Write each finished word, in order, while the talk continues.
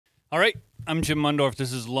All right, I'm Jim Mundorf.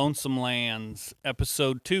 This is Lonesome Lands,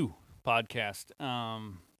 episode 2 podcast.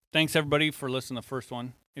 Thanks everybody for listening to the first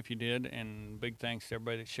one, if you did, and big thanks to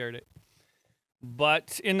everybody that shared it.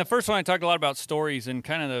 But in the first one, I talked a lot about stories and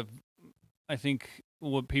kind of I think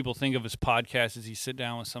what people think of as podcasts is you sit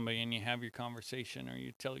down with somebody and you have your conversation or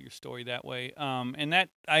you tell your story that way. And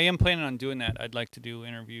that I am planning on doing that. I'd like to do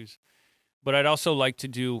interviews, but I'd also like to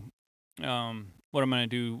do what I'm going to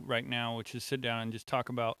do right now, which is sit down and just talk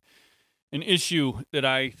about an issue that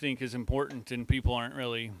I think is important and people aren't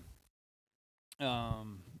really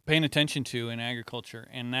paying attention to in agriculture,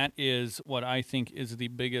 and that is what I think is the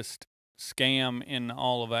biggest scam in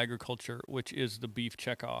all of agriculture, which is the beef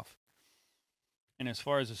checkoff. And as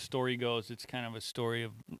far as the story goes, it's kind of a story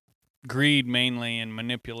of greed mainly and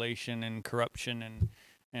manipulation and corruption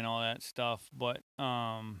and all that stuff. But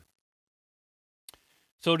so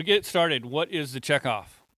to get started, what is the checkoff?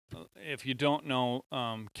 If you don't know,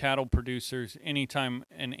 cattle producers, anytime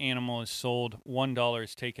an animal is sold, $1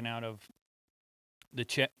 is taken out of the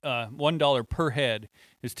check. $1 per head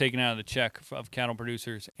is taken out of the check of cattle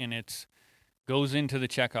producers, and it's goes into the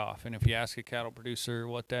checkoff. And if you ask a cattle producer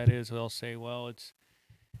what that is, they'll say, "Well,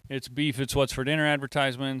 it's beef. It's what's for dinner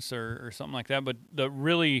advertisements or something like that." But the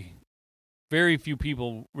really very few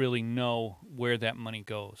people really know where that money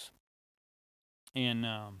goes, and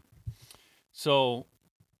so.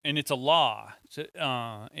 And it's a law.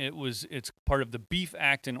 It's part of the Beef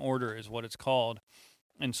Act and Order is what it's called.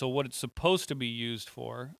 And so what it's supposed to be used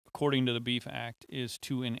for, according to the Beef Act, is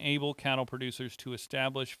to enable cattle producers to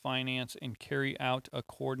establish, finance, and carry out a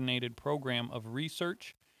coordinated program of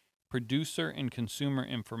research, producer and consumer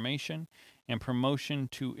information, and promotion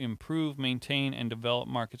to improve, maintain, and develop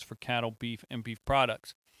markets for cattle, beef, and beef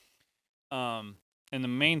products. And the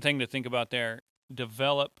main thing to think about there,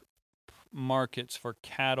 develop markets for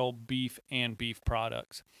cattle, beef, and beef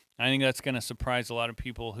products. I think that's going to surprise a lot of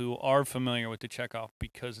people who are familiar with the checkoff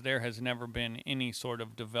because there has never been any sort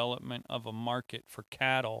of development of a market for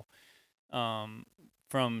cattle from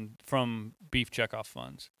beef checkoff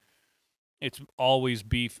funds. It's always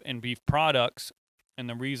beef and beef products, and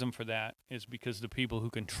the reason for that is because the people who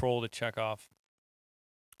control the checkoff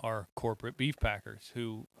are corporate beef packers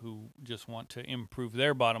who just want to improve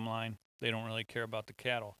their bottom line. They don't really care about the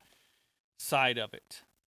cattle side of it.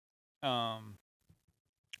 And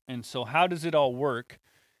so how does it all work?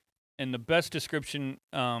 And the best description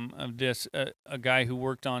of this, a guy who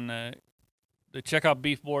worked on the Checkoff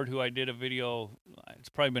Beef Board, who I did a video, it's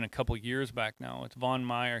probably been a couple years back now. It's Von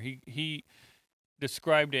Meyer. He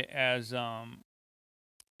described it as a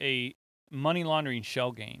money laundering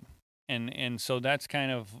shell game. And so that's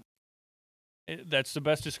kind of, that's the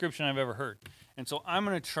best description I've ever heard. And so I'm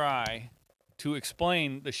going to try to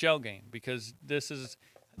explain the shell game because this is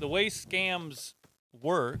the way scams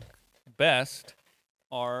work best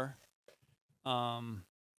are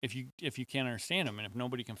if you can't understand them, and if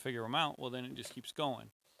nobody can figure them out, well then it just keeps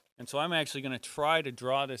going. And so I'm actually going to try to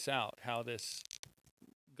draw this out, how this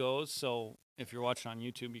goes, so if you're watching on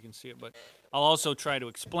YouTube you can see it, but I'll also try to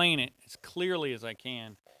explain it as clearly as I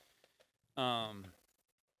can.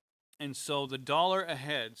 And so the dollar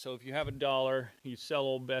ahead, so if you have $1, you sell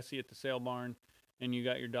old Bessie at the sale barn, and you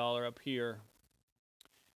got your dollar up here,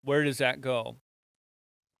 where does that go?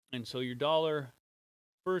 And so your dollar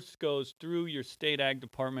first goes through your state ag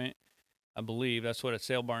department, I believe. That's what a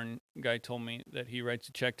sale barn guy told me, that he writes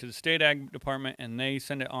a check to the state ag department, and they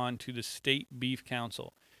send it on to the state beef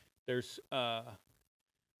council. There's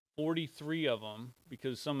 43 of them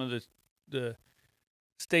because some of the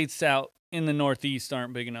states out in the Northeast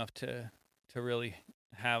aren't big enough to really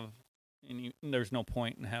have any. There's no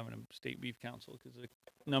point in having a state beef council because the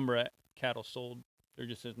number of cattle sold, there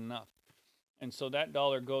just isn't enough. And so that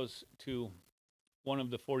dollar goes to one of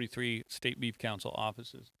the 43 state beef council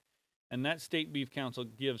offices, and that state beef council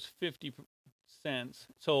gives 50 cents.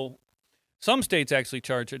 So some states actually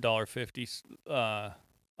charge $1.50.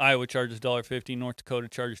 Iowa charges $1.50. North Dakota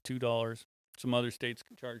charges $2. Some other states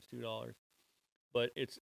charge $2. But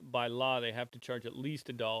it's by law they have to charge at least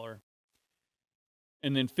 $1,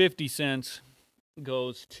 and then 50 cents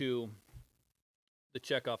goes to the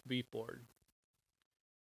Checkoff Beef Board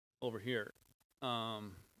over here.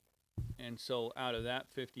 And so out of that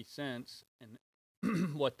 50 cents, and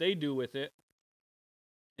what they do with it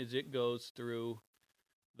is it goes through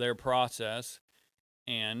their process,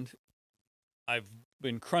 and I've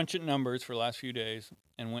been crunching numbers for the last few days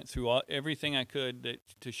and went through everything I could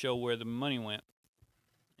to show where the money went.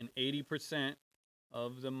 And 80%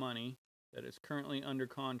 of the money that is currently under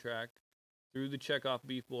contract through the Checkoff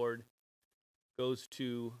Beef Board goes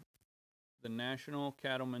to the National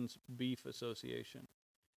Cattlemen's Beef Association.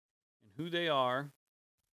 And who they are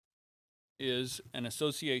is an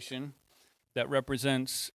association that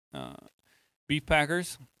represents beef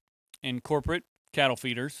packers and corporate cattle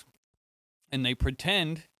feeders, and they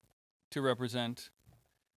pretend to represent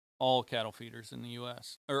all cattle feeders in the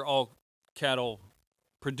U.S. or all cattle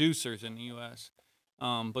producers in the U.S.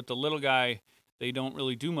 But the little guy, they don't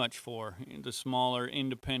really do much for. The smaller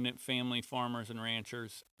independent family farmers and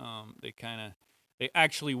ranchers, they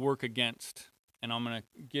actually work against. And I'm going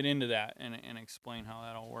to get into that and explain how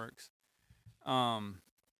that all works. And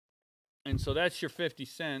so that's your 50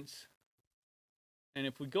 cents. And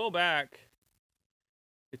if we go back,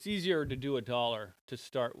 it's easier to do $1 to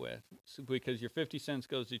start with, because your 50 cents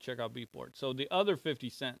goes to Checkoff Beef Board. So the other 50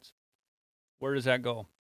 cents, where does that go?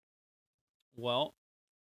 Well,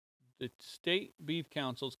 the state beef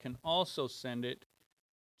councils can also send it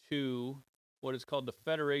to what is called the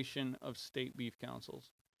Federation of State Beef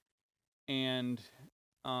Councils. And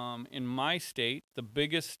in my state, the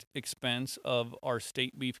biggest expense of our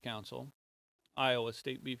state beef council, Iowa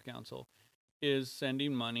State Beef Council, is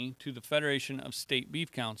sending money to the Federation of State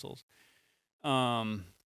Beef Councils. Why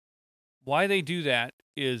they do that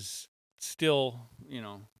is still,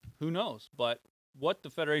 who knows? But what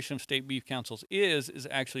the Federation of State Beef Councils is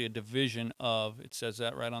actually a division of, it says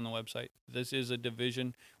that right on the website. This is a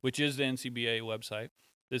division, which is the NCBA website.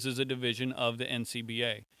 This is a division of the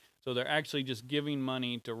NCBA. So they're actually just giving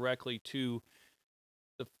money directly to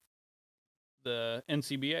the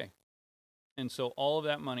NCBA. And so all of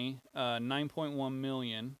that money, $9.1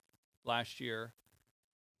 million last year,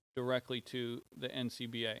 directly to the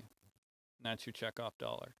NCBA. And that's your checkoff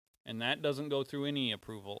dollar. And that doesn't go through any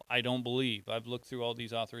approval, I don't believe. I've looked through all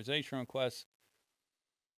these authorization requests,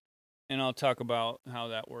 and I'll talk about how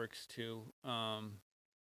that works too.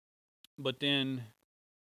 But then,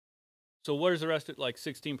 so what is the rest of it? Like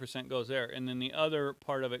 16% goes there. And then the other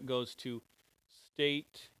part of it goes to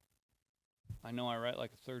state, I know I write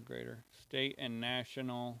like a third grader, state and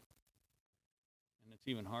national, and it's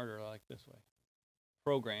even harder like this way,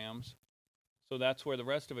 programs. So that's where the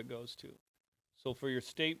rest of it goes to. So for your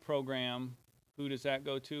state program, who does that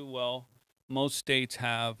go to? Well, most states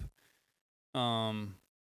have,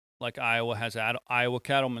 like Iowa has Iowa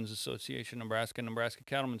Cattlemen's Association, Nebraska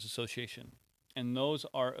Cattlemen's Association. And those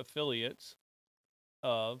are affiliates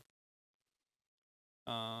of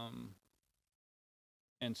NCBA.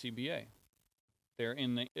 They're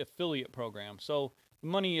in the affiliate program. So the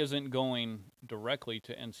money isn't going directly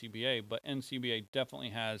to NCBA, but NCBA definitely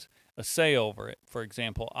has a say over it. For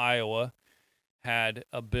example, Iowa had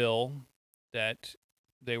a bill that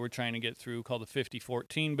they were trying to get through called the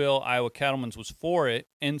 5014 bill. Iowa Cattlemen's was for it.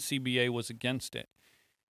 NCBA was against it.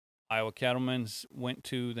 Iowa Cattlemen's went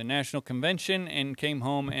to the national convention and came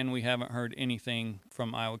home, and we haven't heard anything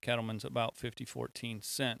from Iowa Cattlemen's about 5014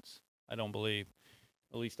 since, I don't believe.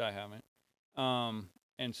 At least I haven't.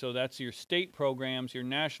 And so that's your state programs, your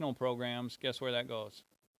national programs. Guess where that goes?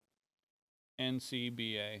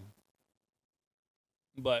 NCBA.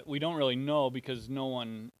 But we don't really know because no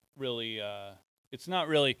one really, it's not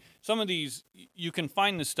really, some of these, you can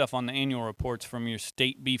find this stuff on the annual reports from your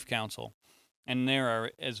state beef council, and they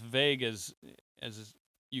are as vague as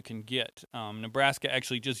you can get. Nebraska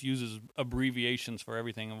actually just uses abbreviations for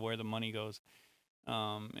everything of where the money goes,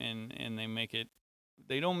 and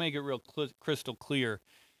they don't make it real crystal clear,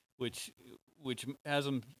 which has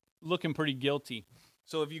them looking pretty guilty.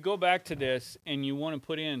 So if you go back to this and you want to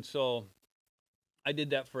put in, so I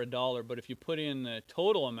did that for $1, but if you put in the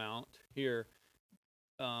total amount here,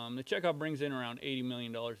 the Checkoff brings in around $80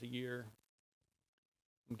 million a year.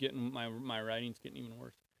 I'm getting my writing's getting even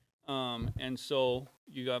worse. And so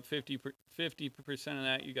you got 50% of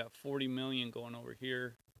that. You got 40 million going over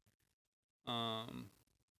here. And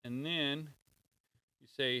then you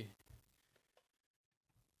say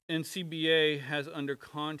NCBA has under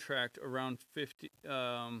contract around 50.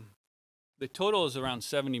 The total is around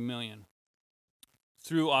 70 million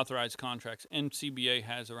through authorized contracts. NCBA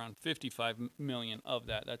has around 55 million of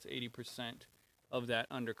that. That's 80% of that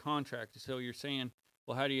under contract. So you're saying,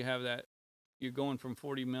 well, how do you have that? You're going from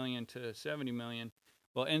 40 million to 70 million.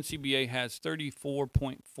 Well, NCBA has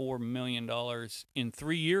 $34.4 million in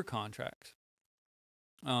 3-year contracts.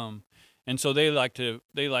 And so they like to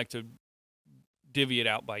divvy it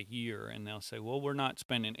out by year, and they'll say, well, we're not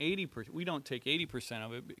spending 80%. We don't take 80%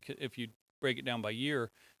 of it, because if you break it down by year,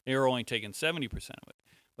 they're only taking 70% of it.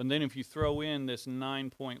 But then if you throw in this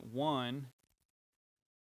 9.1,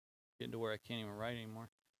 getting to where I can't even write anymore,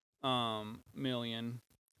 million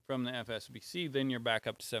from the FSBC, then you're back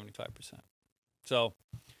up to 75%. So,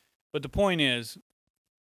 but the point is,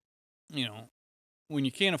 when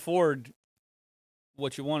you can't afford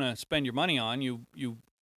what you want to spend your money on, you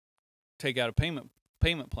take out a payment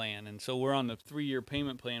plan. And so we're on the 3-year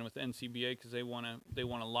payment plan with NCBA because they want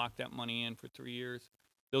to lock that money in for 3 years.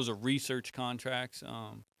 Those are research contracts.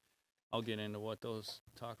 I'll get into what those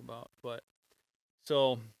talk about. But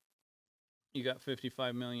so you got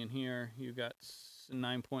 55 million here, you got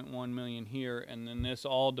 9.1 million here, and then this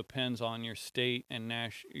all depends on your state and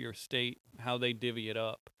your state, how they divvy it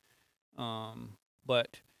up.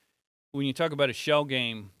 But when you talk about a shell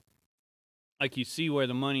game, like, you see where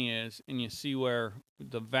the money is and you see where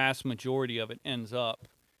the vast majority of it ends up.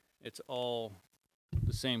 It's all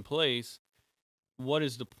the same place. What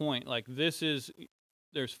is the point? Like, there's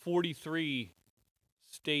 43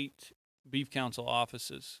 state beef council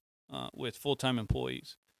offices with full-time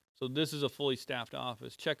employees. So this is a fully staffed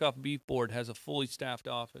office. Checkoff Beef Board has a fully staffed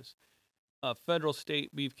office. Federal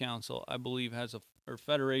State Beef Council, I believe, or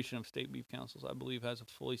Federation of State Beef Councils, I believe, has a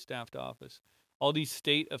fully staffed office. All these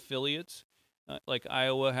state affiliates, like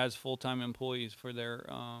Iowa, has full-time employees in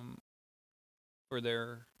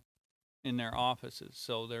their offices.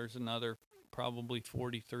 So there's another probably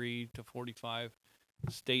 43 to 45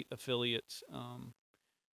 state affiliates,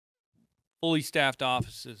 fully staffed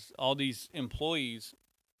offices, all these employees,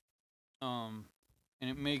 and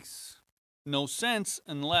it makes no sense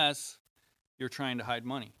unless you're trying to hide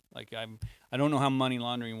money. Like, I don't know how money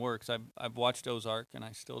laundering works. I've watched Ozark, and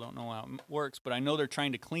I still don't know how it works, but I know they're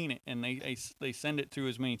trying to clean it, and they send it through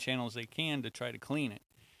as many channels as they can to try to clean it.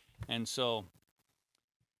 And so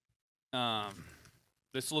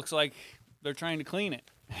this looks like they're trying to clean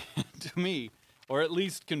it to me, or at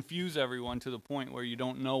least confuse everyone to the point where you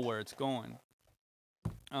don't know where it's going.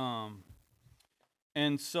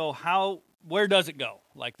 And so where does it go?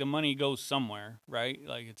 Like, the money goes somewhere, right?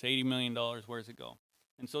 Like, it's $80 million. Where does it go?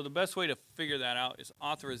 And so the best way to figure that out is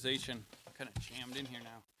authorization. I'm kind of jammed in here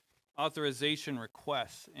now. Authorization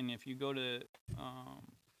requests. And if you go to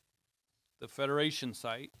the Federation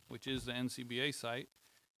site, which is the NCBA site,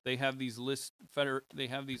 they have these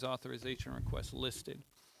authorization requests listed.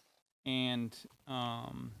 And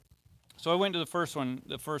so I went to the first one.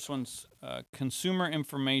 The first one's Consumer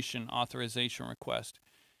Information Authorization Request.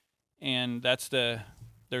 And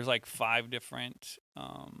there's like 5 different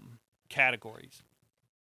categories.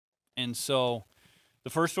 And so the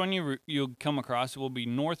first one you'll come across will be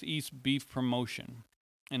Northeast Beef Promotion.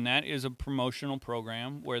 And that is a promotional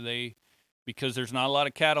program where because there's not a lot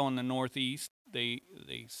of cattle in the Northeast, they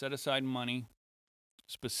set aside money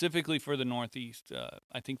specifically for the Northeast.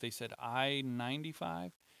 I think they said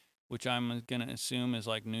I-95, which I'm going to assume is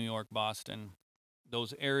like New York, Boston,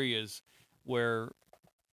 those areas where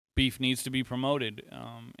beef needs to be promoted,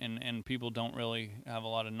 and people don't really have a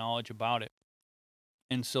lot of knowledge about it.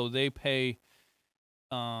 And so they pay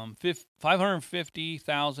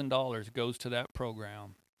 $550,000 goes to that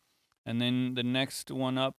program. And then the next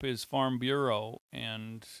one up is Farm Bureau,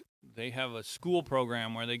 and they have a school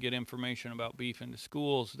program where they get information about beef into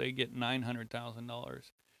schools. They get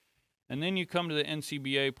 $900,000. And then you come to the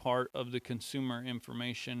NCBA part of the consumer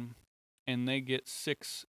information, and they get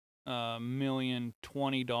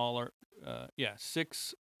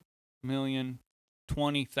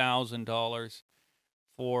 $6,020,000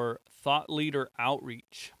 for thought leader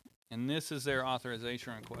outreach. And this is their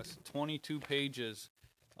authorization request. 22 pages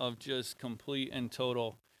of just complete and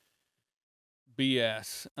total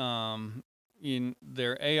BS. In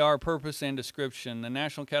their AR purpose and description, the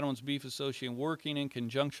National Cattlemen's Beef Association, working in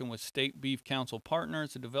conjunction with state beef council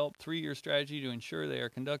partners to develop 3-year strategy to ensure they are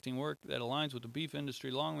conducting work that aligns with the beef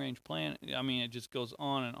industry long-range plan. I mean, it just goes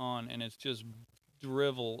on, and it's just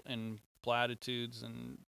drivel and platitudes,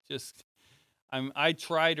 and just I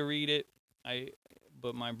try to read it,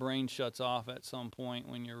 but my brain shuts off at some point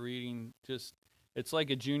when you're reading. Just, it's like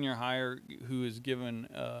a junior hire who is given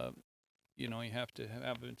you have to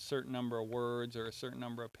have a certain number of words or a certain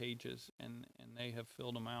number of pages, and they have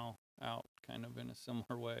filled them out kind of in a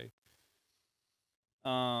similar way.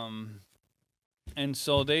 And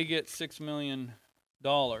so they get $6 million,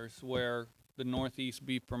 where the Northeast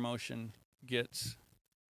Beef Promotion gets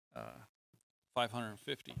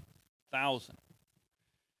 $550,000.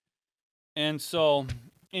 And so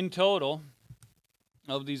in total,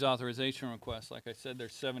 of these authorization requests, like I said,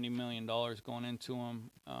 there's $70 million going into them.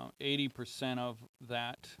 80% of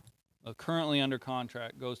that, currently under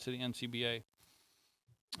contract, goes to the NCBA.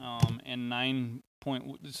 And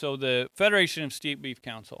so the Federation of State Beef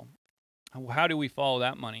Council, how do we follow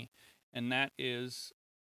that money? And that is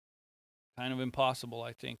kind of impossible,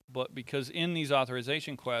 I think. But because in these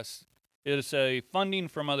authorization requests, it'll say funding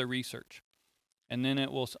from other research. And then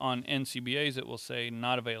it will, on NCBA's, it will say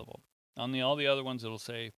not available. On all the other ones, it'll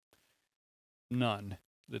say none,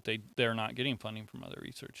 that they're not getting funding from other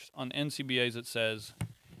research. On NCBA's it says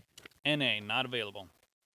NA not available,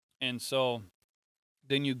 and so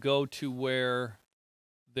then you go to where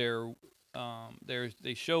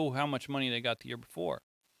they show how much money they got the year before.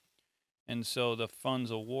 And so the funds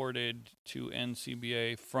awarded to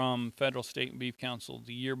NCBA from federal, state, and beef council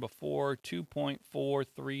the year before,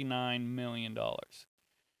 $2.439 million.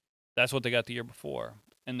 That's what they got the year before.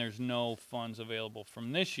 And there's no funds available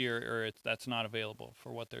from this year, or that's not available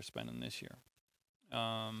for what they're spending this year.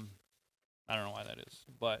 I don't know why that is,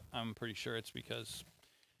 but I'm pretty sure it's because.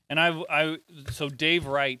 And so Dave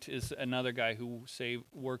Wright is another guy who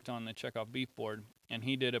worked on the Checkoff Beef Board, and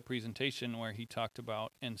he did a presentation where he talked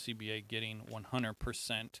about NCBA getting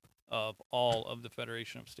 100% of all of the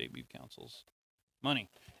Federation of State Beef Councils money.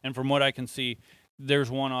 And from what I can see, there's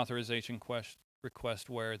one authorization request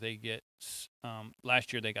where they get,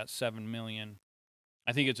 last year they got $7 million.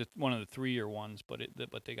 I think it's one of the 3-year ones, but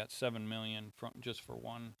they got $7 million just for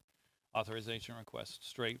one authorization request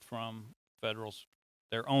straight from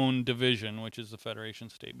their own division, which is the Federation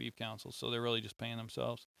of State Beef Council. So they're really just paying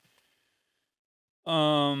themselves.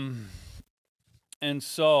 And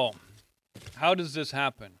so how does this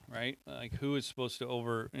happen, right? Like, who is supposed to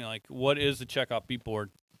what is the Checkoff Beef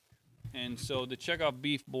Board? And so the Checkoff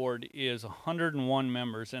Beef Board is 101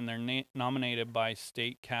 members, and they're nominated by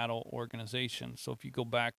state cattle organizations. So if you go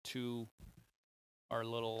back to our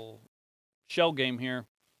little shell game here,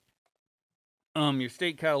 your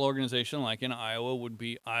state cattle organization, like in Iowa, would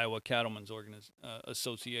be Iowa Cattlemen's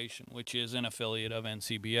Association, which is an affiliate of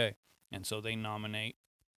NCBA. And so they nominate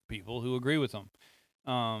people who agree with them.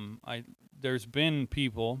 There's been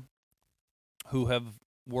people who have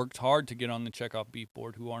worked hard to get on the Checkoff Beef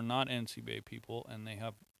Board who are not NCBA people, and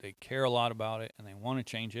they care a lot about it, and they want to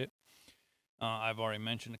change it. I've already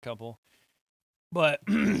mentioned a couple. But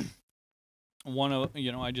I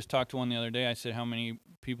just talked to one the other day. I said, how many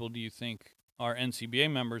people do you think are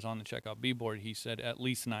NCBA members on the Checkoff Beef Board? He said at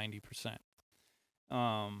least 90%.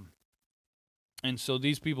 And so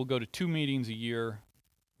these people go to 2 meetings a year.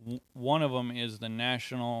 One of them is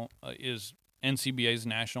is NCBA's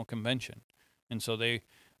national convention, and so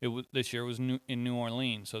this year was in New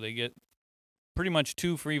Orleans. So they get pretty much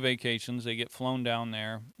 2 free vacations. They get flown down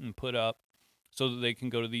there and put up, so that they can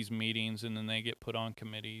go to these meetings, and then they get put on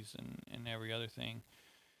committees and every other thing.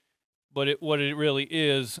 But what it really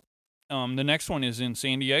is, the next one is in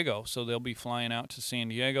San Diego, so they'll be flying out to San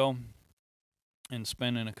Diego and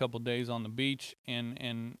spending a couple days on the beach, and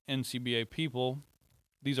NCBA people,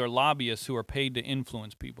 these are lobbyists who are paid to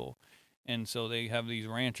influence people. And so they have these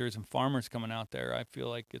ranchers and farmers coming out there. I feel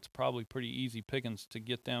like it's probably pretty easy pickings to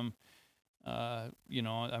get them. They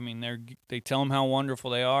tell them how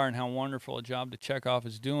wonderful they are and how wonderful a job the Checkoff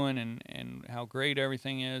is doing, and how great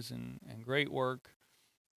everything is, and great work,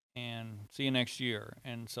 and see you next year.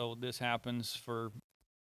 And so this happens for,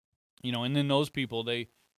 and then those people, they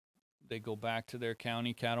go back to their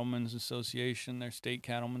county cattlemen's association, their state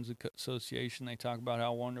cattlemen's association. They talk about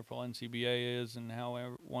how wonderful NCBA is and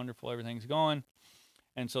how wonderful everything's going.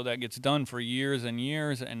 And so that gets done for years and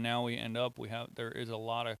years, and now there is a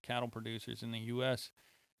lot of cattle producers in the U.S.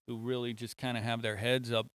 who really just kind of have their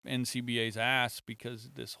heads up NCBA's ass, because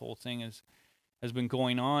this whole thing has been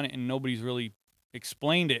going on, and nobody's really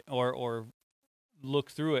explained it or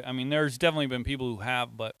looked through it. I mean, there's definitely been people who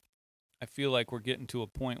have, but I feel like we're getting to a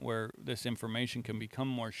point where this information can become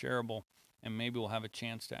more shareable, and maybe we'll have a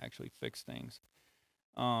chance to actually fix things.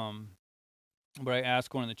 But I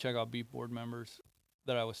asked one of the Checkoff Beef Board members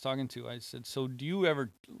that I was talking to, I said, so do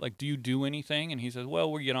you do anything? And he said,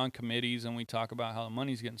 well, we get on committees and we talk about how the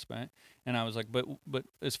money's getting spent. And I was like, but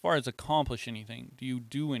as far as accomplish anything, do you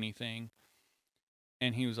do anything?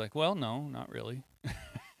 And he was like, well, no, not really.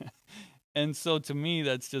 And so to me,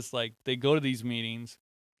 that's just like, they go to these meetings.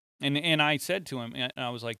 And I said to him, and I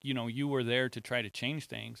was like, you were there to try to change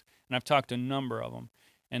things. And I've talked to a number of them,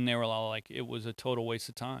 and they were all like, it was a total waste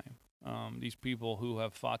of time. These people who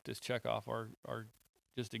have fought this Checkoff are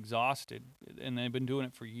just exhausted, and they've been doing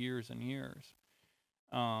it for years and years.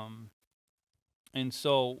 And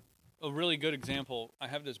so a really good example, I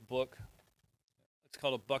have this book. It's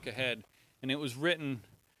called A Buck Ahead, and it was written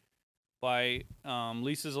by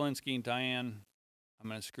Lisa Zielinski and Diane, I'm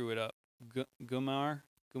going to screw it up, Gumar.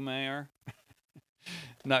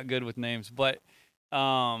 Not good with names, but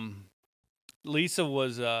Lisa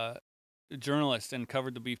was a journalist and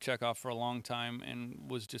covered the beef Checkoff for a long time,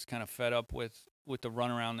 and was just kind of fed up with the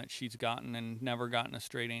runaround that she's gotten and never gotten a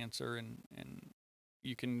straight answer. And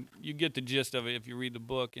you get the gist of it if you read the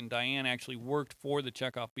book. And Diane actually worked for the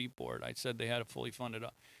Checkoff Beef Board. I said they had a fully funded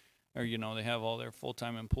or they have all their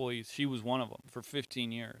full-time employees. She was one of them for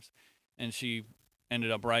 15 years, and she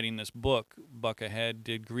ended up writing this book. Buck Ahead: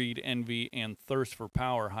 Did Greed, Envy, and Thirst for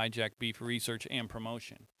Power Hijack Beef Research and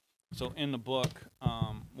Promotion? So in the book,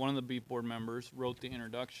 one of the beef board members wrote the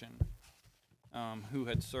introduction, who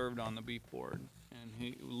had served on the beef board,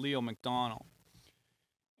 and Leo McDonald,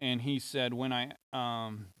 and he said, when I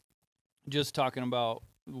just talking about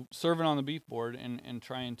serving on the beef board and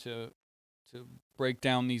trying to break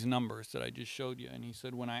down these numbers that I just showed you. And he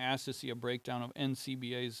said, when I asked to see a breakdown of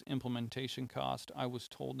NCBA's implementation cost, I was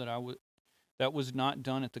told that that was not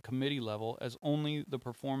done at the committee level, as only the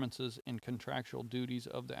performances and contractual duties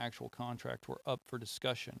of the actual contract were up for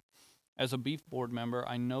discussion. As a beef board member,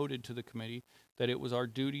 I noted to the committee that it was our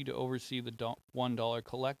duty to oversee the $1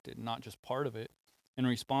 collected, not just part of it. In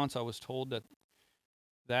response, I was told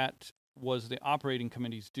that was the operating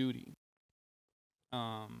committee's duty.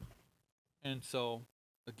 And so,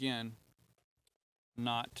 again,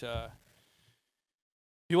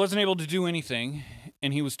 he wasn't able to do anything,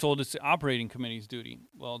 and he was told it's the operating committee's duty.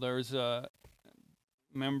 Well, there's a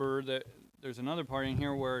member there's another part in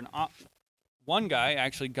here where one guy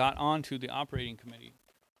actually got onto the operating committee.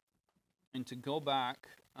 And to go back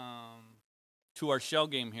to our shell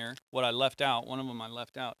game here, what I left out, one of them I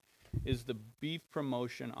left out, is the Beef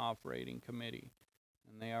Promotion Operating Committee,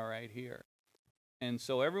 and they are right here. And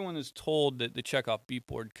so everyone is told that the Checkoff Beef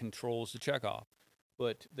Board controls the Checkoff,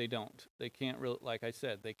 but they don't. They can't really, like I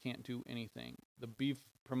said, they can't do anything. The Beef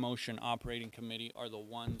Promotion Operating Committee are the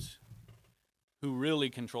ones who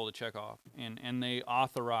really control the Checkoff, and they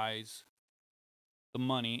authorize the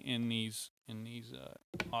money in these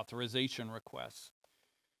authorization requests.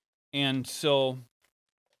 And so,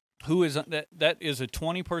 who is that? That is a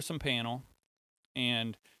 20-person panel,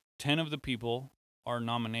 and 10 of the people are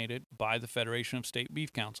nominated by the Federation of State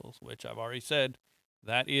Beef Councils, which I've already said,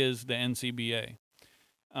 that is the NCBA.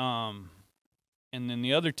 And then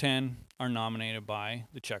the other 10 are nominated by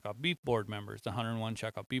the Checkoff Beef Board members, the 101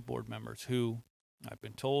 Checkoff Beef Board members, who I've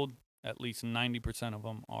been told at least 90% of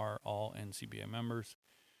them are all NCBA members,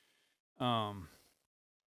 and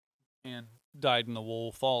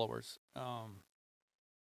dyed-in-the-wool followers.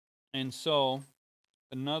 And so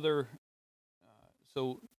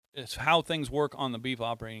so it's how things work on the Beef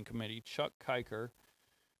Operating Committee. Chuck Kiker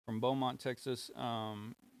from Beaumont, Texas,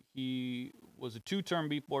 he was a 2-term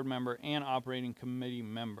Beef Board member and Operating Committee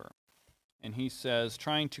member. And he says,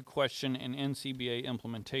 trying to question an NCBA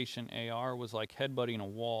implementation AR was like headbutting a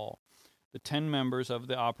wall. The 10 members of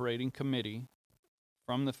the Operating Committee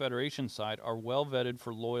from the Federation side are well vetted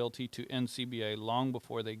for loyalty to NCBA long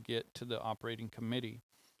before they get to the Operating Committee,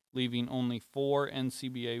 leaving only 4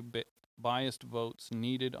 NCBA biased votes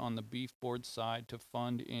needed on the Beef Board side to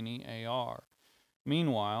fund any AR.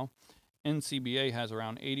 Meanwhile, NCBA has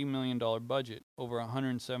around $80 million budget, over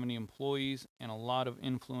 170 employees, and a lot of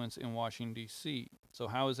influence in Washington, D.C. So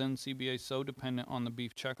how is NCBA so dependent on the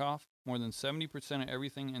beef checkoff? More than 70% of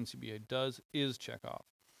everything NCBA does is checkoff,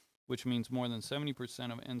 which means more than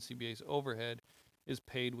 70% of NCBA's overhead is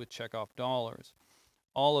paid with checkoff dollars.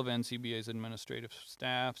 All of NCBA's administrative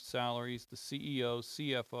staff, salaries, the CEO,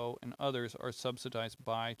 CFO, and others are subsidized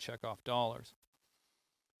by checkoff dollars.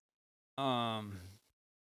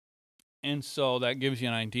 And so that gives you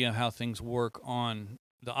an idea of how things work on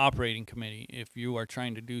the operating committee. If you are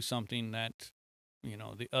trying to do something that,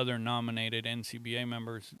 the other nominated NCBA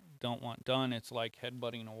members don't want done, it's like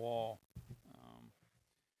headbutting a wall.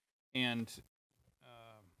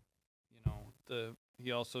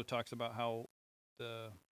 He also talks about how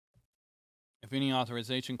if any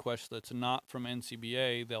authorization question that's not from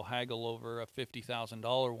NCBA, they'll haggle over a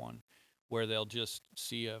 $50,000 one, where they'll just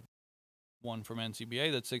see one from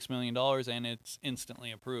NCBA that's $6 million and it's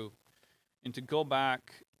instantly approved. And to go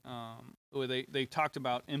back, they talked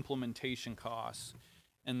about implementation costs,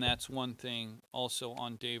 and that's one thing also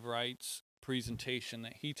on Dave Wright's presentation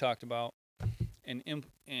that he talked about.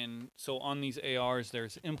 And so on these ARs,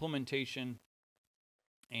 there's implementation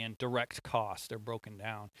and direct costs. They're broken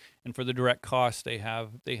down, and for the direct costs, they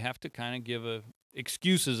have to kind of give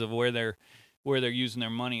excuses of where they're using their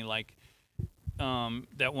money, like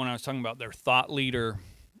that one I was talking about, their thought leader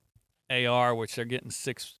AR, which they're getting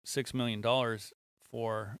 $6 million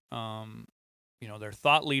for. Their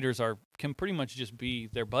thought leaders can pretty much just be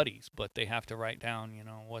their buddies, but they have to write down,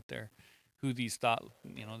 that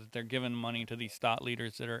they're giving money to these thought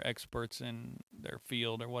leaders that are experts in their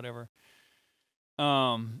field or whatever.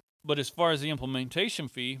 But as far as the implementation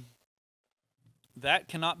fee, that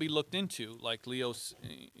cannot be looked into. Like Leo,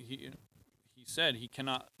 he said he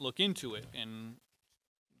cannot look into it. And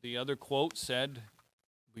the other quote said,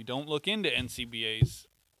 we don't look into NCBA's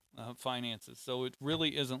finances. So it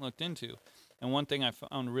really isn't looked into. And one thing I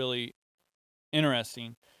found really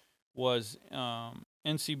interesting was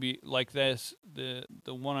NCB like this. The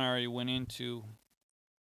one I already went into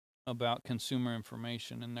about consumer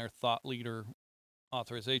information and their thought leader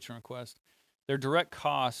authorization request. Their direct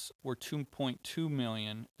costs were 2.2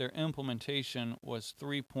 million. Their implementation was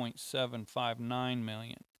 3.759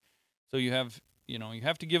 million. So you have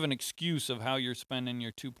to give an excuse of how you're spending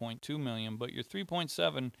your 2.2 million, but your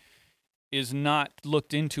 3.7 is not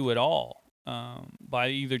looked into at all by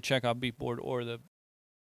either Checkoff Beef Board or the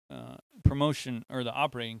promotion or the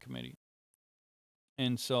operating committee.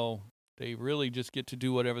 And so they really just get to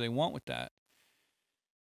do whatever they want with that.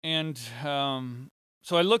 And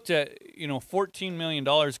so I looked at, $14 million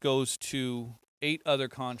goes to 8 other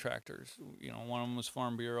contractors. One of them was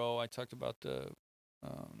Farm Bureau. I talked about the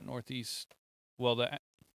Northeast. Well, I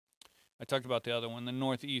talked about the other one, the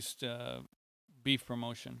Northeast Beef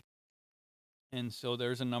Promotion. And so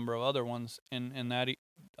there's a number of other ones, and that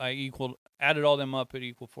added all them up, it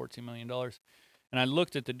equaled $14 million. And I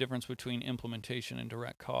looked at the difference between implementation and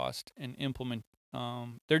direct cost. And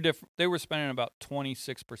they were spending about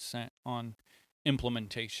 26% on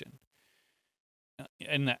implementation,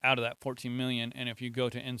 and out of that 14 million. And if you go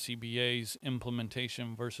to NCBA's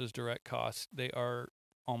implementation versus direct costs, they are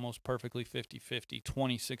almost perfectly 50-50,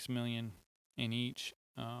 26 million in each.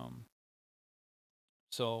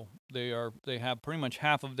 So they have pretty much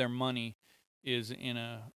half of their money is in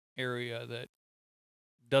a area that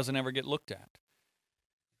doesn't ever get looked at.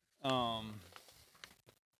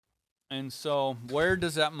 And so where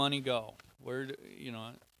does that money go?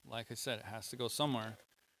 Like I said, it has to go somewhere.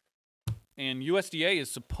 And USDA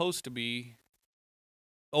is supposed to be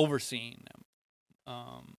overseeing them.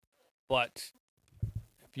 But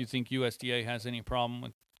if you think USDA has any problem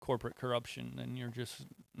with corporate corruption, then you're just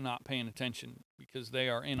not paying attention, because they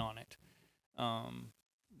are in on it.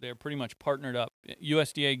 They're pretty much partnered up.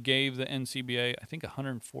 USDA gave the NCBA, I think,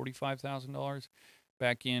 $145,000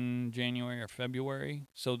 back in January or February,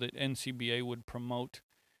 so that NCBA would promote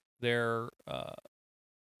their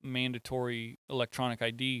mandatory electronic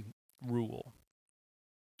ID rule.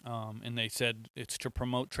 And they said it's to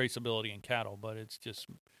promote traceability in cattle, but it's just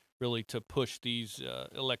really to push these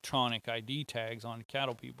electronic ID tags on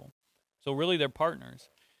cattle people. So really they're partners.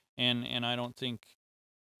 And I don't think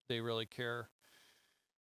they really care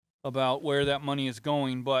about where that money is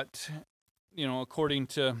going. But, according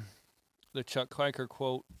to the Chuck Kiker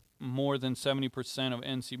quote, more than 70% of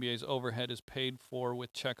NCBA's overhead is paid for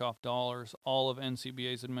with Checkoff dollars. All of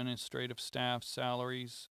NCBA's administrative staff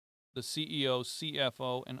salaries, the CEO,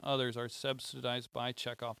 CFO, and others are subsidized by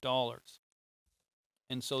Checkoff dollars.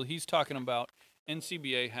 And so he's talking about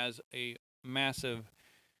NCBA has a massive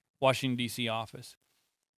Washington, D.C. office.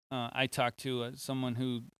 I talked to someone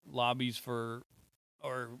who lobbies for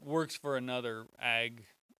or works for another ag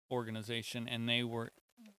organization, and they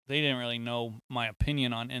didn't really know my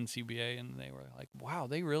opinion on NCBA, and they were like, "Wow,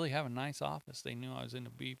 they really have a nice office." They knew I was into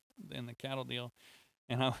beef in the cattle deal,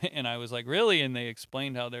 and I was like, "Really?" And they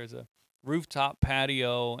explained how there's a rooftop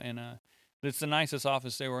patio, and it's the nicest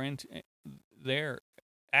office they were in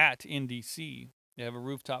DC. They have a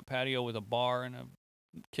rooftop patio with a bar and a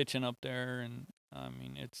kitchen up there, and I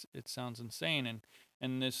mean it sounds insane,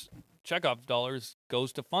 and this Checkoff dollars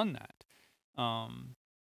goes to fund that.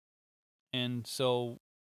 And so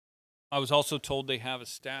I was also told they have a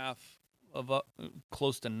staff of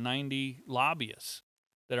close to 90 lobbyists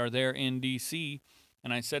that are there in D.C.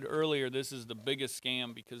 And I said earlier, this is the biggest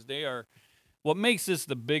scam, because what makes this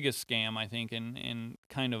the biggest scam, I think, and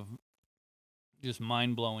kind of just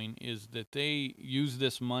mind-blowing, is that they use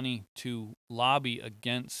this money to lobby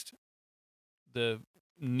against the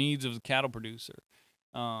needs of the cattle producer.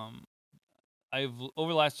 Over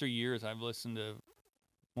the last 3 years, I've listened to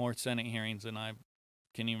more Senate hearings than I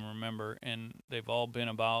can even remember, and they've all been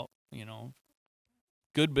about,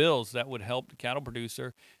 good bills that would help the cattle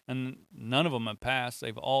producer, and none of them have passed.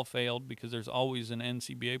 They've all failed because there's always an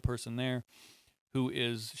NCBA person there who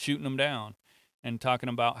is shooting them down and talking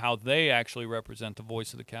about how they actually represent the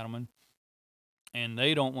voice of the cattleman, and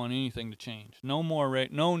they don't want anything to change. No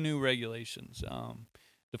new regulations.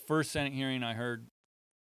 The first Senate hearing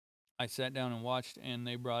I sat down and watched, and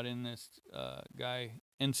they brought in this guy.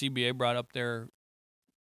 NCBA brought up their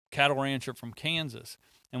cattle rancher from Kansas,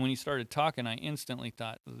 and when he started talking, I instantly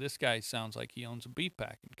thought, this guy sounds like he owns a beef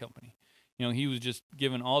packing company. He was just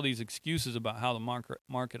giving all these excuses about how the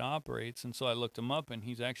market operates, and so I looked him up, and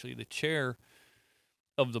he's actually the chair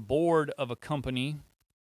of the board of a company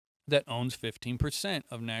that owns 15%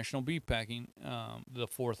 of National Beef Packing, the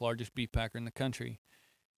 4th largest beef packer in the country.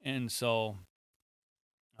 And so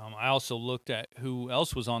I also looked at who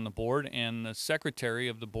else was on the board, and the secretary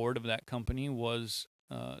of the board of that company was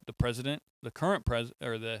the president, the current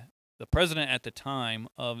or the president at the time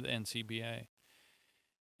of the NCBA.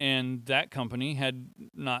 And that company had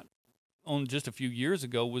not owned just a few years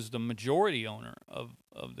ago was the majority owner of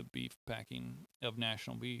the beef packing of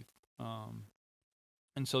National Beef.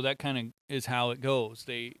 And so that kind of is how it goes.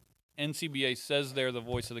 NCBA says they're the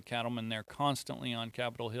voice of the cattlemen. They're constantly on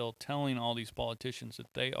Capitol Hill telling all these politicians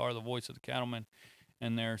that they are the voice of the cattlemen,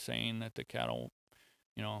 and they're saying that the cattle,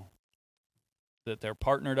 you know, that they're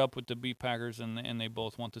partnered up with the beef packers, and they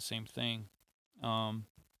both want the same thing.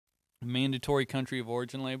 Mandatory country of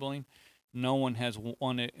origin labeling. No one has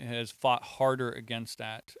fought harder against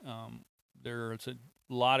that. There's a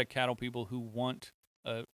lot of cattle people who want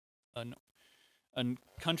a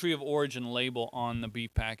country of origin label on the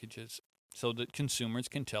beef packages so that consumers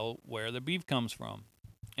can tell where the beef comes from.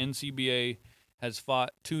 NCBA has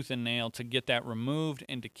fought tooth and nail to get that removed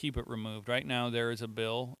and to keep it removed. Right now there is a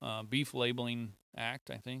bill, Beef Labeling Act,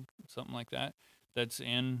 I think, something like that, that's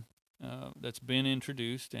been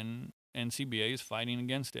introduced, and NCBA is fighting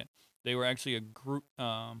against it. They were actually a group,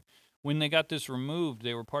 when they got this removed,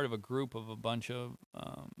 they were part of a group of a bunch of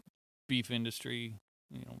beef industry,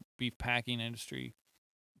 beef packing industry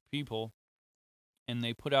people, and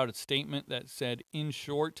they put out a statement that said, in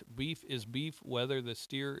short, beef is beef whether the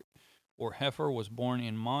steer or heifer was born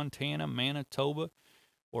in Montana, Manitoba,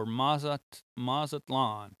 or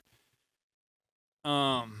Mazatlan.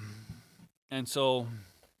 And so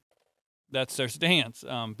that's their stance.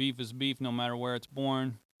 Beef is beef no matter where it's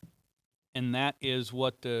born. And that is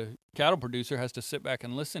what the cattle producer has to sit back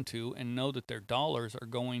and listen to and know that their dollars are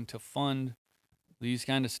going to fund these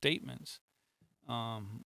kind of statements.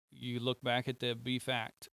 You look back at the Beef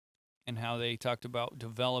Act and how they talked about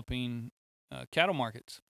developing cattle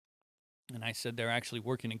markets. And I said they're actually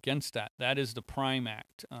working against that. That is the Prime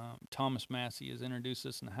Act. Thomas Massey has introduced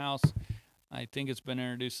this in the House. I think it's been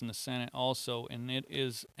introduced in the Senate also. And it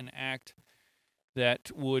is an act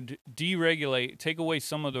that would deregulate, take away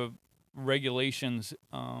some of the regulations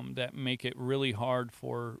that make it really hard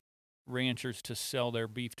for ranchers to sell their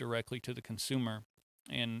beef directly to the consumer.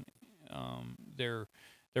 And their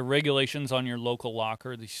regulations on your local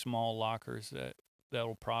locker, these small lockers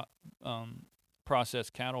that'll process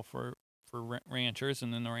cattle for ranchers,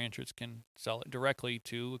 and then the ranchers can sell it directly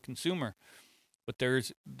to a consumer. But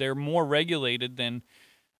they're more regulated than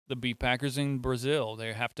the beef packers in Brazil.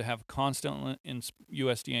 They have to have constant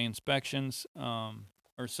USDA inspections,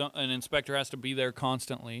 an inspector has to be there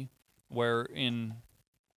constantly, where in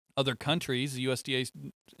other countries, the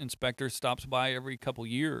USDA inspector stops by every couple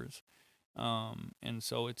years. And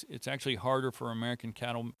so it's actually harder for American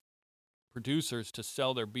cattle producers to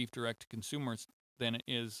sell their beef direct to consumers than it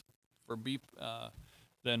is for beef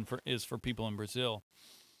for people in Brazil.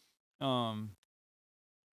 And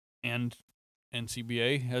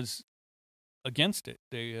NCBA has against it.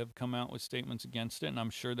 They have come out with statements against it, and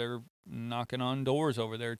I'm sure they're knocking on doors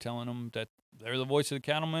over there telling them that they're the voice of the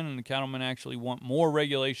cattlemen, and the cattlemen actually want more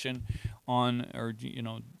regulation on, or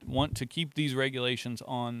want to keep these regulations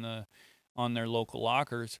on their local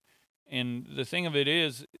lockers. And the thing of it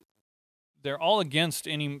is, they're all against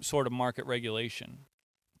any sort of market regulation,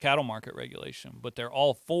 cattle market regulation, but they're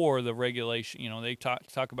all for the regulation. They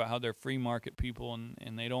talk about how they're free market people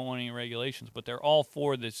and they don't want any regulations, but they're all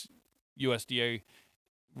for this USDA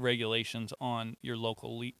regulations on your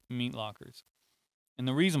local meat lockers. And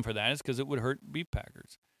the reason for that is because it would hurt beef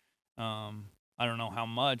packers. I don't know how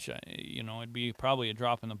much, it'd be probably a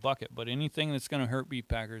drop in the bucket, but anything that's going to hurt beef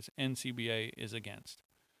packers, NCBA is against.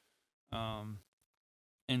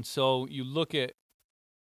 And so you look at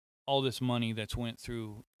all this money that's went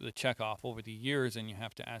through the Checkoff over the years, and you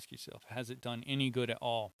have to ask yourself, has it done any good at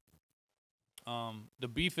all? The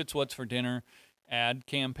Beef It's What's for Dinner ad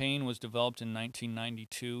campaign was developed in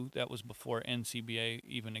 1992. That was before NCBA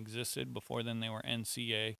even existed. Before then, they were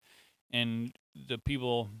NCA. And the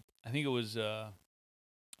people, I think it was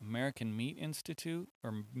American Meat Institute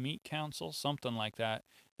or Meat Council, something like that.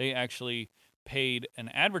 They actually paid an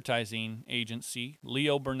advertising agency,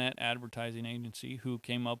 Leo Burnett Advertising Agency, who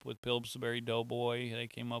came up with Pillsbury Doughboy, they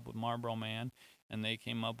came up with Marlboro Man, and they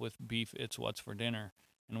came up with Beef It's What's for Dinner.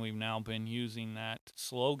 And we've now been using that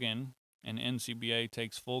slogan, and NCBA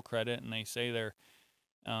takes full credit, and they say they're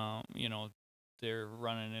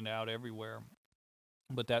running it out everywhere.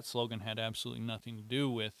 But that slogan had absolutely nothing to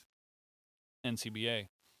do with NCBA.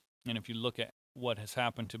 And if you look at what has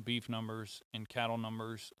happened to beef numbers and cattle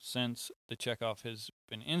numbers since the Checkoff has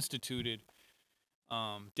been instituted,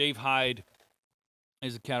 Dave Hyde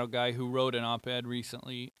is a cattle guy who wrote an op-ed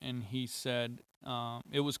recently, and he said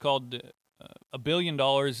it was called $1 billion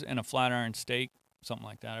and a flat iron steak, something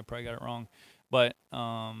like that. I probably got it wrong, but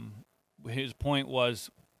his point was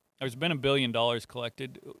there's been $1 billion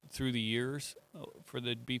collected through the years for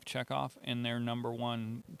the beef checkoff, and their number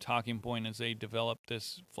one talking point is they developed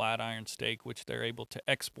this flat iron steak, which they're able to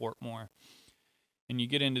export more. And you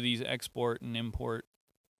get into these export and import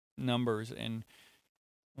numbers, and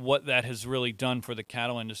what that has really done for the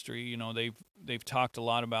cattle industry. You know, they've talked a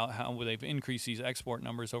lot about how they've increased these export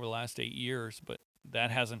numbers over the last 8 years, but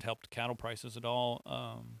that hasn't helped cattle prices at all.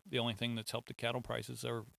 The only thing that's helped the cattle prices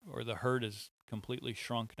or the herd is completely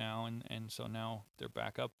shrunk now, and so now they're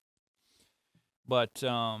back up. But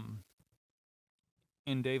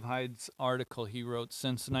in Dave Hyde's article, he wrote,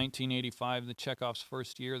 since 1985, the Checkoff's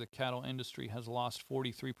first year, the cattle industry has lost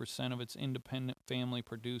 43% of its independent family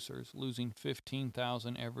producers, losing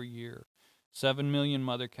 15,000 every year, 7 million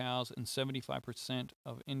mother cows, and 75%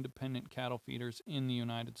 of independent cattle feeders in the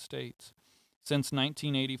United States. Since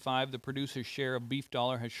 1985, the producer's share of beef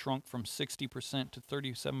dollar has shrunk from 60% to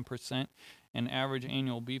 37%, and average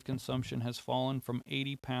annual beef consumption has fallen from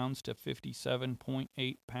 80 pounds to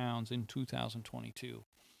 57.8 pounds in 2022.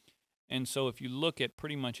 And so if you look at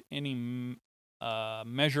pretty much any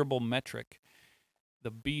measurable metric,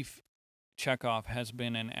 the beef checkoff has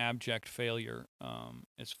been an abject failure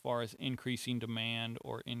as far as increasing demand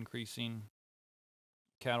or increasing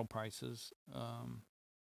cattle prices.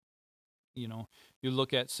 You know, you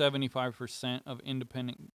look at 75% of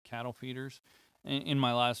independent cattle feeders. In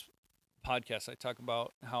my last podcast, I talk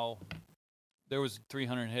about how there was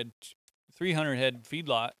 300 head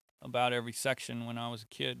feedlot about every section when I was a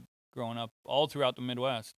kid growing up, all throughout the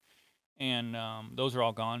Midwest, and those are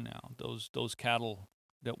all gone now. Those cattle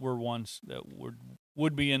that were once that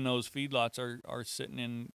would be in those feedlots are sitting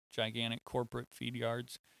in gigantic corporate feed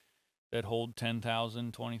yards that hold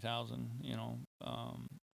 10,000, 20,000. You know.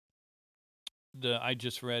 I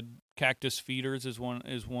just read Cactus Feeders is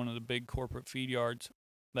one of the big corporate feed yards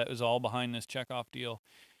that was all behind this Checkoff deal,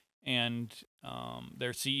 and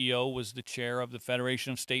their CEO was the chair of the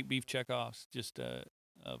Federation of State Beef Checkoffs just a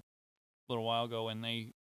little while ago, and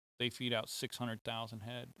they feed out 600,000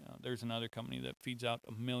 head. There's another company that feeds out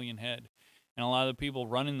 1 million head, and a lot of the people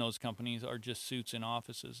running those companies are just suits in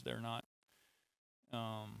offices. They're not,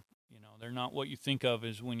 they're not what you think of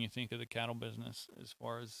as when you think of the cattle business, as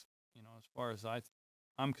far as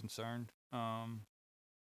I'm concerned.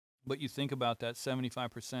 But you think about that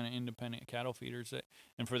 75% of independent cattle feeders,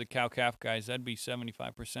 and for the cow-calf guys, that'd be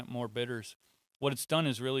 75% more bidders. What it's done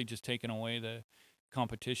is really just taken away the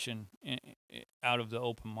competition out of the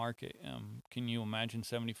open market. Can you imagine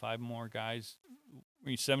 75 more guys,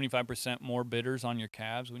 75% more bidders on your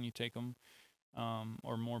calves when you take them,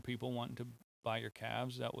 or more people wanting to buy your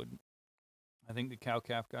calves? I think the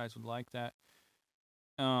cow-calf guys would like that.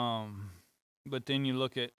 But then you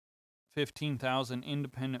look at 15,000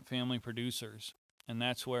 independent family producers, and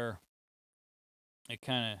that's where it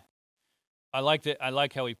kind of, I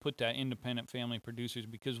like how he put that, independent family producers,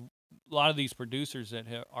 because a lot of these producers that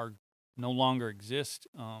are no longer exist,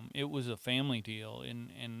 it was a family deal,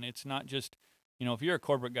 and it's not just, if you're a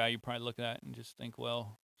corporate guy, you probably look at that and just think,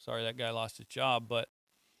 well, sorry that guy lost his job, but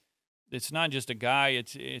it's not just a guy,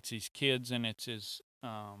 it's his kids, and it's his,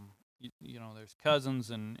 there's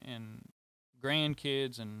cousins and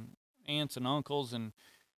grandkids and aunts and uncles, and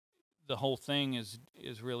the whole thing is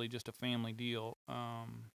really just a family deal.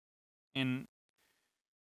 And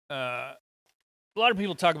a lot of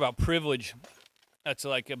people talk about privilege. That's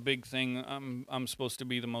like a big thing. I'm supposed to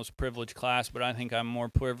be the most privileged class, but I think I'm more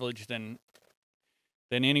privileged than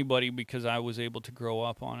anybody because I was able to grow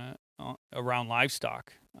up on it around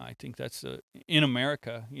livestock. I think that's in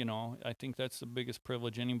America. I think that's the biggest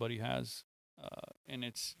privilege anybody has, and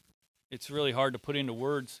it's really hard to put into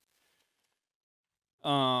words.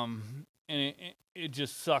 And it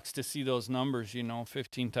just sucks to see those numbers.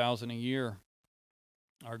 15,000 a year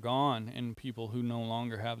are gone, and people who no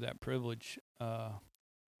longer have that privilege.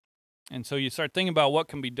 And so you start thinking about what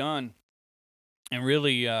can be done, and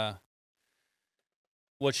really,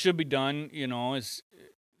 what should be done, is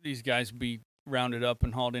these guys be rounded up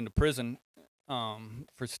and hauled into prison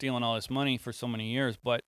for stealing all this money for so many years.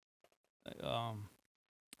 But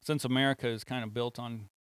since America is kind of built on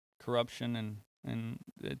corruption, and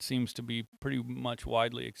it seems to be pretty much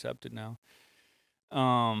widely accepted now,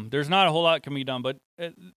 there's not a whole lot can be done. But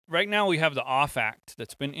right now we have the OFF Act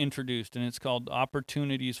that's been introduced, and it's called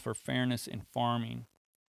Opportunities for Fairness in Farming.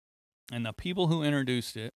 And the people who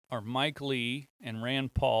introduced it are Mike Lee and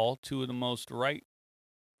Rand Paul, two of the most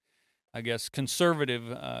I guess,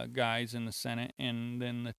 conservative guys in the Senate, and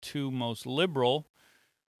then the two most liberal,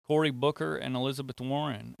 Cory Booker and Elizabeth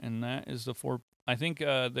Warren, and that is the four. I think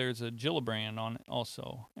there's a Gillibrand on it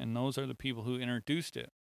also, and those are the people who introduced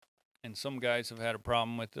it. And some guys have had a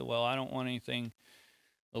problem with it. Well, I don't want anything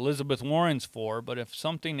Elizabeth Warren's for, but if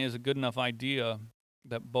something is a good enough idea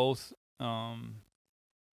that both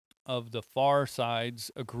of the far sides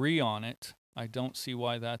agree on it, I don't see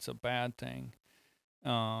why that's a bad thing.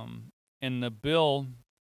 And the bill,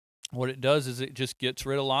 what it does is it just gets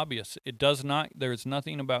rid of lobbyists. It does not, there's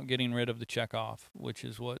nothing about getting rid of the checkoff, which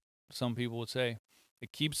is what some people would say.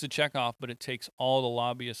 It keeps the checkoff, but it takes all the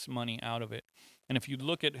lobbyist money out of it. And if you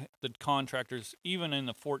look at the contractors, even in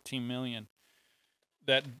the 14 million,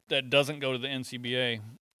 that doesn't go to the NCBA,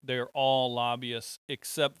 they're all lobbyists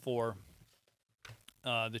except for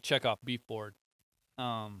the Checkoff Beef Board.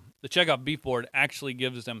 The Checkoff Beef Board actually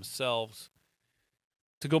gives themselves,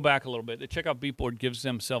 to go back a little bit, the Checkoff Beef Board gives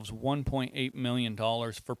themselves $1.8 million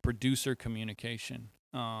for producer communication.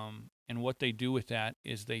 And what they do with that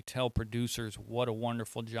is they tell producers what a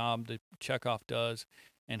wonderful job the Checkoff does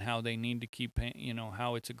and how they need to keep,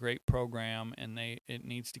 how it's a great program and it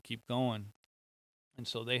needs to keep going. And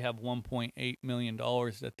so they have $1.8 million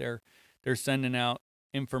that they're sending out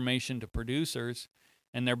information to producers,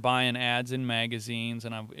 and they're buying ads in magazines.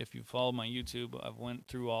 And if you follow my YouTube, I've went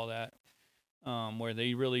through all that, where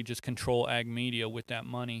they really just control ag media with that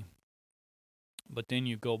money. But then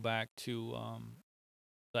you go back to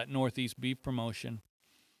that Northeast beef promotion.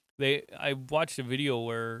 I watched a video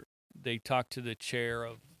where they talked to the chair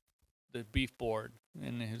of the beef board,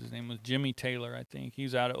 and his name was Jimmy Taylor, I think.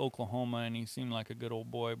 He's out of Oklahoma, and he seemed like a good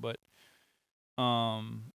old boy. But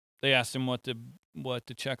they asked him what the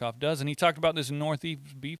Checkoff does, and he talked about this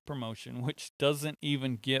Northeast beef promotion, which doesn't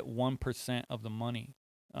even get 1% of the money.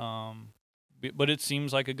 But it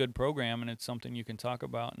seems like a good program, and it's something you can talk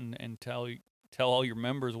about and tell all your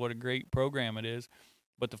members what a great program it is.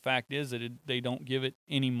 But the fact is that they don't give it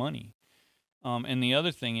any money. And the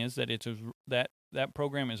other thing is that that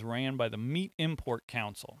program is ran by the Meat Import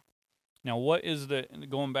Council. Now, what is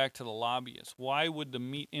going back to the lobbyists? Why would the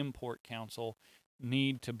Meat Import Council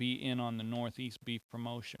need to be in on the Northeast beef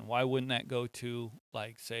promotion? Why wouldn't that go to,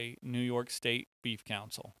 like, say, New York State Beef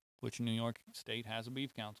Council, which New York State has a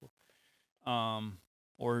beef council,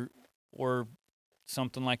 or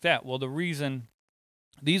something like that? Well, the reason,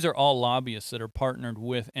 these are all lobbyists that are partnered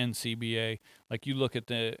with NCBA. Like, you look at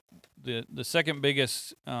the second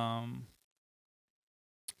biggest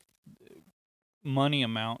money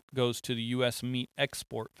amount goes to the U.S. Meat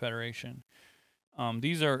Export Federation.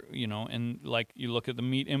 These are, and like you look at the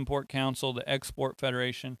Meat Import Council, the Export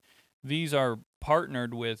Federation, these are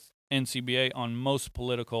partnered with NCBA on most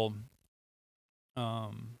political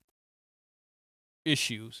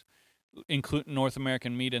issues, including North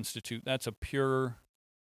American Meat Institute. That's a pure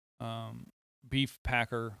beef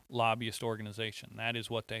packer lobbyist organization. That is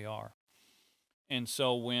what they are. And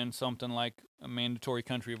so when something like a mandatory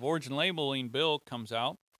country of origin labeling bill comes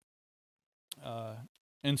out,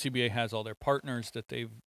 NCBA has all their partners that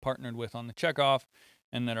they've partnered with on the checkoff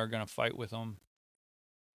and that are going to fight with them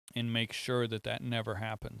and make sure that never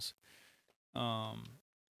happens. And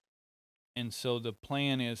so the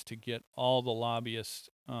plan is to get all the lobbyists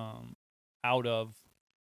out of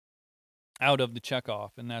the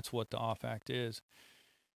checkoff, and that's what the Off Act is.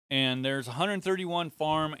 And there's 131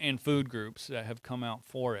 farm and food groups that have come out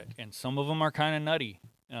for it, and some of them are kind of nutty.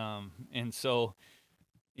 And so,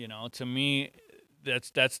 to me,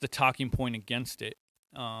 that's the talking point against it.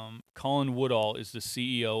 Colin Woodall is the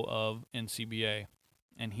CEO of NCBA,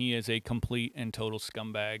 and he is a complete and total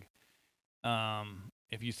scumbag.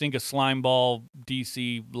 If you think of Slimeball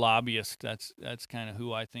DC lobbyist, that's kind of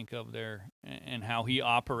who I think of there and how he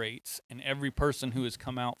operates. And every person who has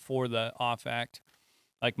come out for the Off Act,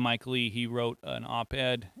 like Mike Lee, he wrote an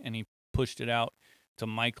op-ed and he pushed it out to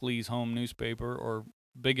Mike Lee's home newspaper, or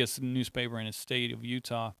biggest newspaper in his state of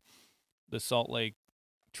Utah, the Salt Lake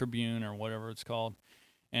Tribune or whatever it's called.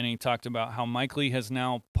 And he talked about how Mike Lee has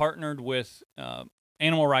now partnered with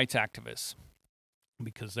animal rights activists,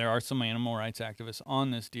 because there are some animal rights activists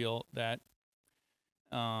on this deal that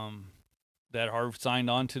are signed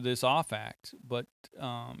on to this Off Act. But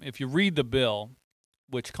if you read the bill,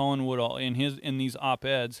 which Colin Woodall, in these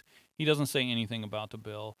op-eds, he doesn't say anything about the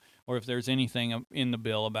bill, or if there's anything in the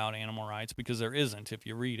bill about animal rights, because there isn't if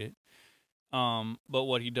you read it. But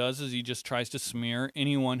what he does is he just tries to smear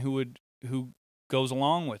anyone who goes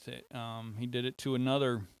along with it. He did it to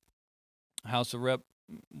another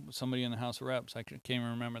somebody in the House of Reps. I can't even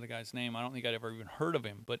remember the guy's name. I don't think I'd ever even heard of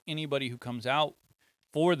him. But anybody who comes out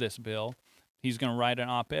for this bill, he's going to write an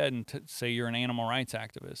op-ed and say you're an animal rights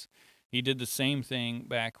activist. He did the same thing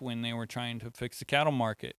back when they were trying to fix the cattle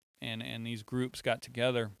market, and these groups got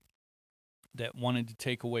together that wanted to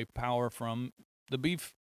take away power from the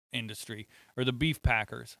beef industry or the beef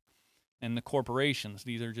packers and the corporations.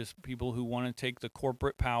 These are just people who want to take the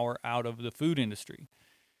corporate power out of the food industry.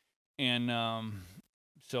 And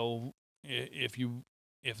so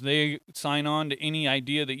if they sign on to any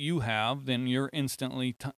idea that you have, then you're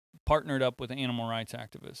instantly partnered up with animal rights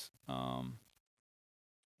activists.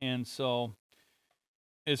 And so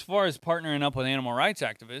as far as partnering up with animal rights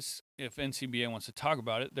activists, if NCBA wants to talk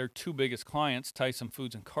about it, their two biggest clients, Tyson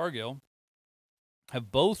Foods and Cargill,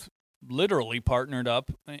 have both literally partnered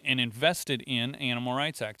up and invested in animal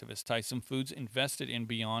rights activists. Tyson Foods invested in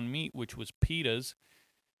Beyond Meat, which was PETA's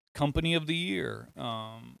Company of the Year.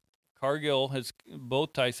 Cargill has,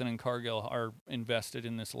 both Tyson and Cargill are invested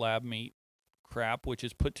in this lab meat crap, which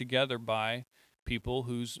is put together by people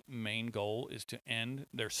whose main goal is to end,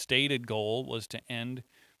 their stated goal was to end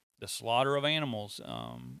the slaughter of animals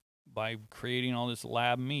by creating all this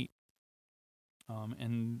lab meat.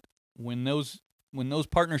 And when those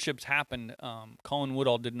partnerships happened, Colin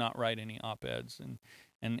Woodall did not write any op-eds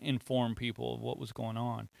and inform people of what was going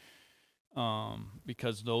on,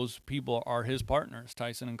 because those people are his partners,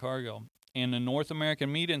 Tyson and Cargill. And the North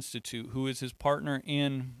American Meat Institute, who is his partner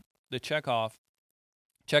in the Checkoff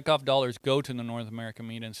dollars go to the North American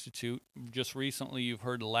Meat Institute. Just recently, you've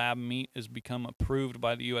heard lab meat has become approved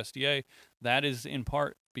by the USDA. That is in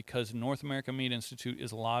part because North American Meat Institute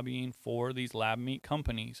is lobbying for these lab meat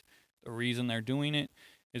companies. The reason they're doing it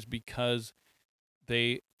is because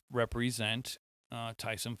they represent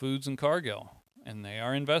Tyson Foods and Cargill, and they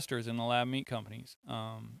are investors in the lab meat companies.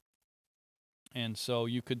 And so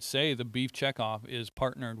you could say the Beef Checkoff is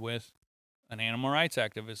partnered with an animal rights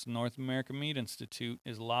activist. North American Meat Institute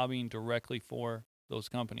is lobbying directly for those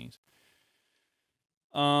companies.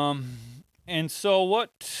 And so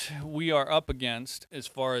what we are up against as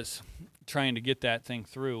far as trying to get that thing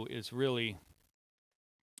through is really,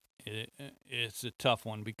 it's a tough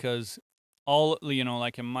one, because all,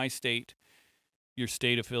 like in my state, your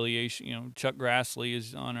state affiliation, Chuck Grassley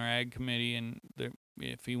is on our ag committee, and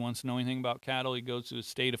if he wants to know anything about cattle, he goes to the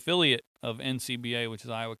state affiliate of NCBA, which is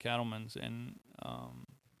Iowa Cattlemen's, and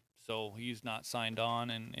so he's not signed on,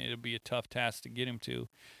 and it'll be a tough task to get him to.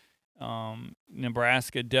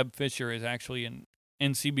 Nebraska, Deb Fisher is actually an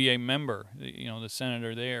NCBA member, the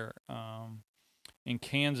senator there. In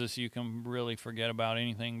Kansas, you can really forget about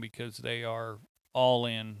anything because they are all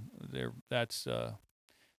in. That's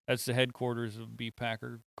the headquarters of beef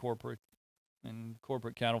packer corporate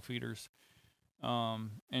cattle feeders.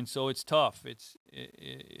 And so it's tough.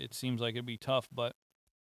 It seems like it'd be tough, but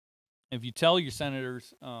if you tell your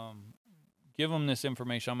senators, give them this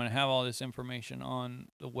information. I'm going to have all this information on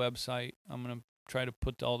the website. I'm going to try to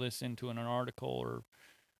put all this into an article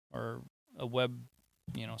or a web,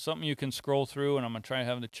 something you can scroll through, and I'm going to try to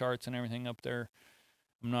have the charts and everything up there.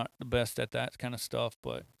 I'm not the best at that kind of stuff,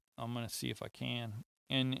 but I'm going to see if I can.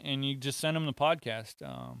 And you just send them the podcast.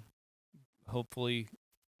 Hopefully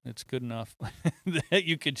it's good enough that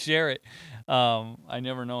you could share it. I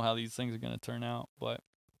never know how these things are going to turn out,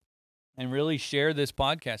 and really share this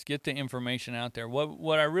podcast. Get the information out there.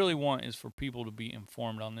 What I really want is for people to be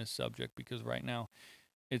informed on this subject, because right now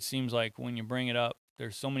it seems like when you bring it up,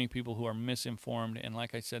 there's so many people who are misinformed. And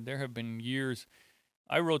like I said, there have been years.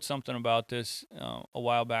 I wrote something about this a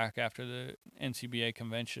while back after the NCBA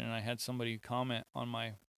convention, and I had somebody comment on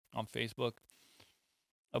Facebook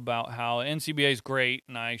about how NCBA is great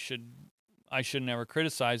and I should never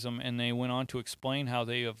criticize them. And they went on to explain how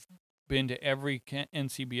they have been to every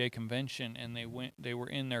NCBA convention, and they were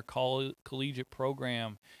in their collegiate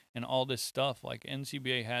program and all this stuff. Like,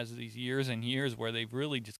 NCBA has these years and years where they've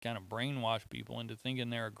really just kind of brainwashed people into thinking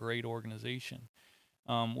they're a great organization,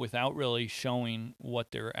 without really showing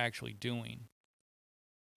what they're actually doing.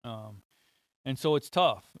 And so it's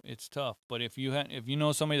tough. But if you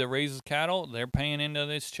know somebody that raises cattle, they're paying into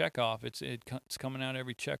this Checkoff. It's coming out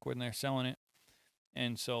every check when they're selling it.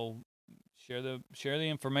 And so share the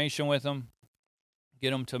information with them.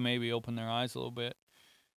 Get them to maybe open their eyes a little bit.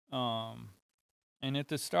 And at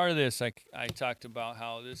the start of this, I talked about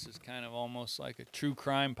how this is kind of almost like a true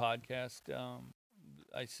crime podcast.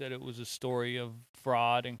 I said it was a story of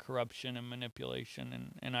fraud and corruption and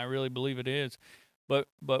manipulation, and I really believe it is. But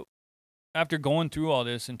after going through all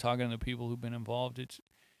this and talking to the people who've been involved,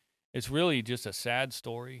 it's really just a sad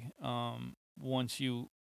story.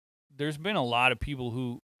 There's been a lot of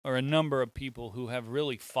people a number of people who have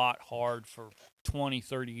really fought hard for 20,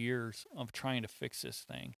 30 years of trying to fix this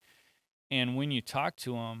thing. And when you talk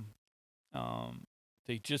to them,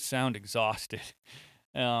 They just sound exhausted.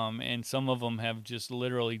 And some of them have just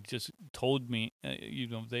literally just told me,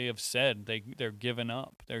 they have said they're giving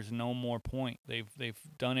up. There's no more point. They've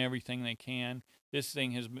done everything they can. This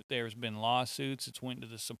thing there's been lawsuits. It's went to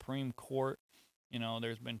the Supreme Court.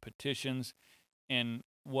 There's been petitions, and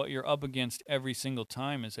what you're up against every single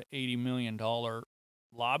time is an $80 million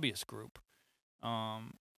lobbyist group. And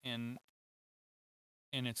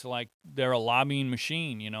it's like they're a lobbying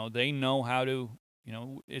machine. They know how to.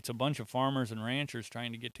 It's a bunch of farmers and ranchers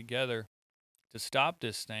trying to get together to stop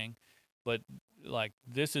this thing, but like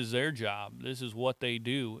this is their job. This is what they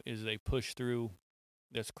do: is they push through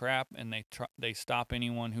this crap and they stop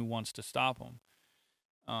anyone who wants to stop them.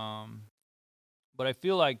 But I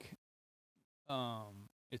feel like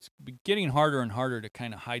it's getting harder and harder to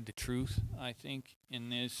kind of hide the truth. I think in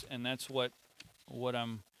this, and that's what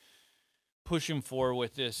I'm pushing for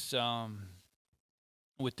with this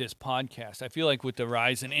podcast. I feel like with the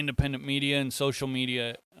rise in independent media and social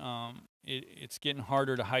media, it's getting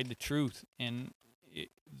harder to hide the truth. And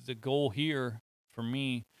the goal here for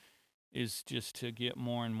me is just to get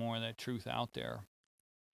more and more of that truth out there.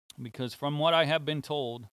 Because from what I have been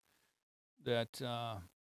told, that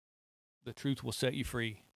the truth will set you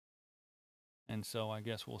free. And so I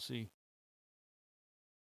guess we'll see.